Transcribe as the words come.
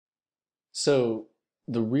So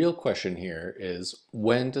the real question here is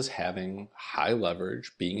when does having high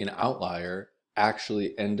leverage, being an outlier,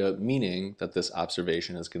 actually end up meaning that this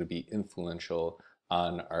observation is going to be influential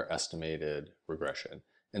on our estimated regression?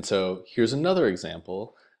 And so here's another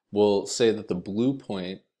example. We'll say that the blue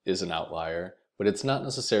point is an outlier, but it's not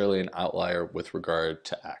necessarily an outlier with regard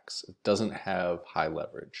to x. It doesn't have high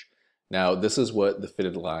leverage. Now, this is what the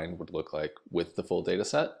fitted line would look like with the full data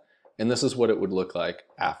set, and this is what it would look like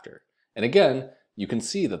after. And again, you can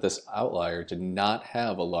see that this outlier did not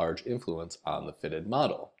have a large influence on the fitted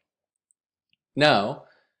model. Now,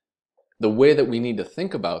 the way that we need to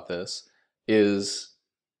think about this is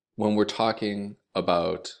when we're talking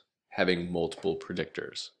about having multiple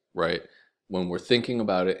predictors, right? When we're thinking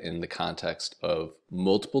about it in the context of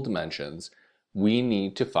multiple dimensions, we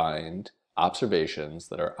need to find observations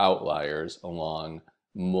that are outliers along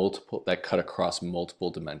multiple, that cut across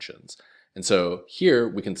multiple dimensions. And so here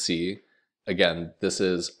we can see, again, this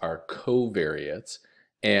is our covariates,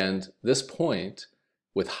 and this point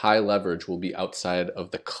with high leverage will be outside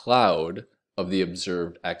of the cloud of the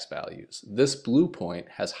observed x values. This blue point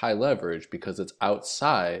has high leverage because it's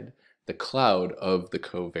outside the cloud of the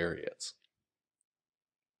covariates,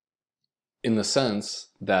 in the sense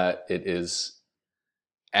that it is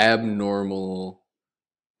abnormal,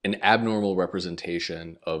 an abnormal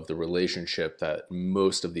representation of the relationship that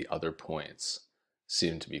most of the other points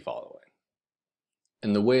seem to be following.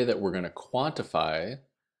 And the way that we're going to quantify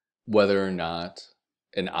whether or not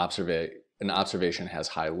an observation has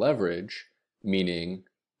high leverage, meaning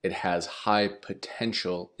it has high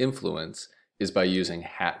potential influence, is by using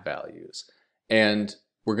hat values. And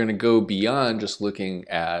we're going to go beyond just looking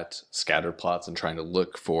at scatter plots and trying to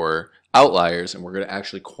look for outliers, and we're going to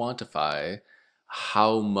actually quantify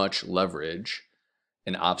how much leverage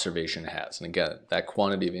an observation has. And again, that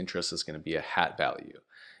quantity of interest is going to be a hat value.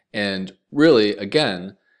 And really,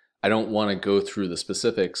 again, I don't want to go through the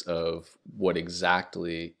specifics of what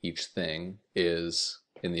exactly each thing is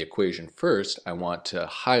in the equation first. I want to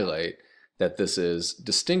highlight that this is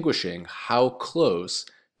distinguishing how close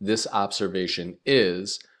this observation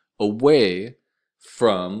is away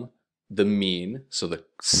from the mean, so the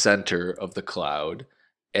center of the cloud,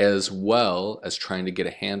 as well as trying to get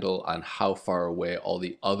a handle on how far away all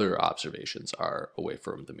the other observations are away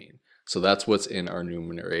from the mean. So that's what's in our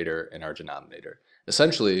numerator and our denominator.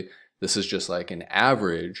 Essentially, this is just like an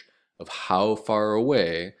average of how far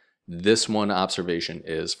away this one observation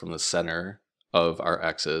is from the center of our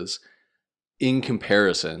x's in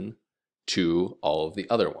comparison to all of the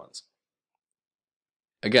other ones.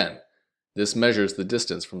 Again, this measures the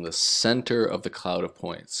distance from the center of the cloud of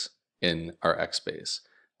points in our x space.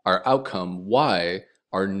 Our outcome, y,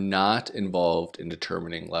 are not involved in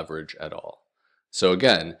determining leverage at all. So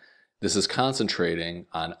again, this is concentrating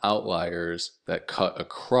on outliers that cut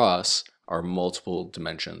across our multiple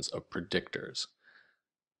dimensions of predictors.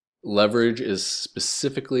 Leverage is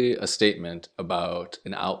specifically a statement about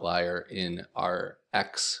an outlier in our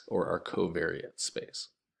x or our covariate space.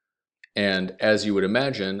 And as you would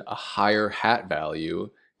imagine, a higher hat value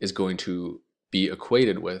is going to be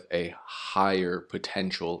equated with a higher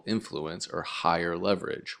potential influence or higher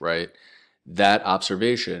leverage, right? That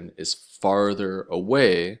observation is farther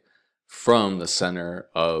away from the center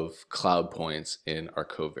of cloud points in our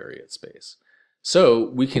covariate space. So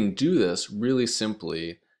we can do this really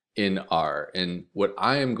simply in R. And what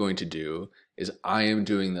I am going to do is I am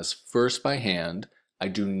doing this first by hand. I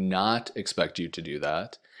do not expect you to do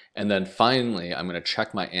that. And then finally, I'm going to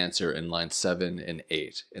check my answer in line 7 and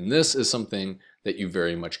 8. And this is something that you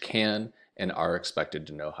very much can and are expected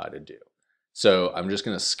to know how to do. So I'm just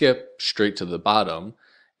going to skip straight to the bottom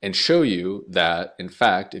and show you that, in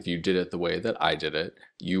fact, if you did it the way that I did it,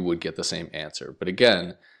 you would get the same answer. But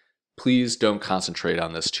again, please don't concentrate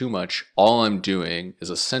on this too much. All I'm doing is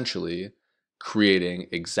essentially creating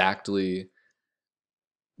exactly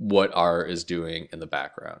what R is doing in the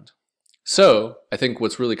background. So I think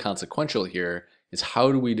what's really consequential here is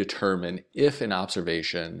how do we determine if an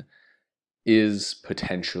observation is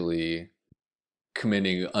potentially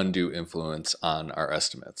committing undue influence on our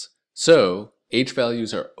estimates. So H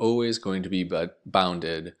values are always going to be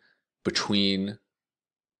bounded between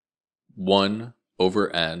 1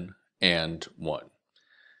 over n and 1.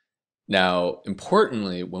 Now,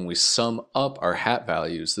 importantly, when we sum up our hat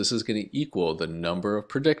values, this is going to equal the number of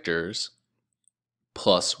predictors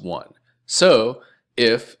plus 1. So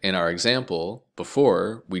if in our example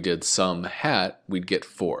before we did sum hat, we'd get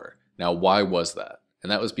 4. Now, why was that? And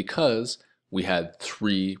that was because we had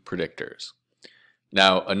 3 predictors.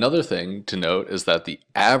 Now, another thing to note is that the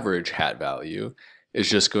average hat value is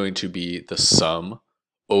just going to be the sum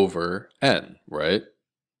over n, right?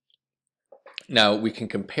 Now we can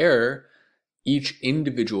compare each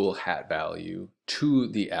individual hat value to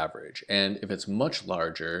the average, and if it's much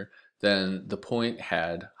larger, then the point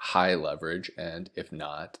had high leverage, and if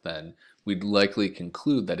not, then we'd likely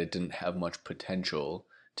conclude that it didn't have much potential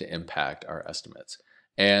to impact our estimates.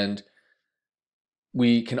 And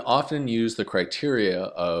we can often use the criteria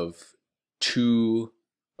of 2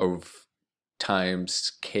 of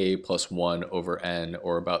times k plus 1 over n,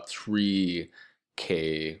 or about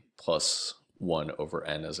 3k plus 1 over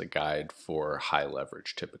n as a guide for high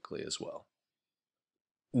leverage typically as well.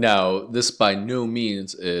 Now, this by no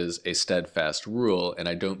means is a steadfast rule, and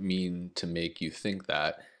I don't mean to make you think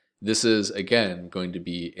that. This is, again, going to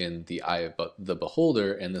be in the eye of the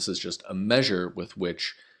beholder, and this is just a measure with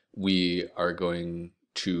which we are going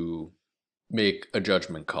to make a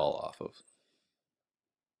judgment call off of.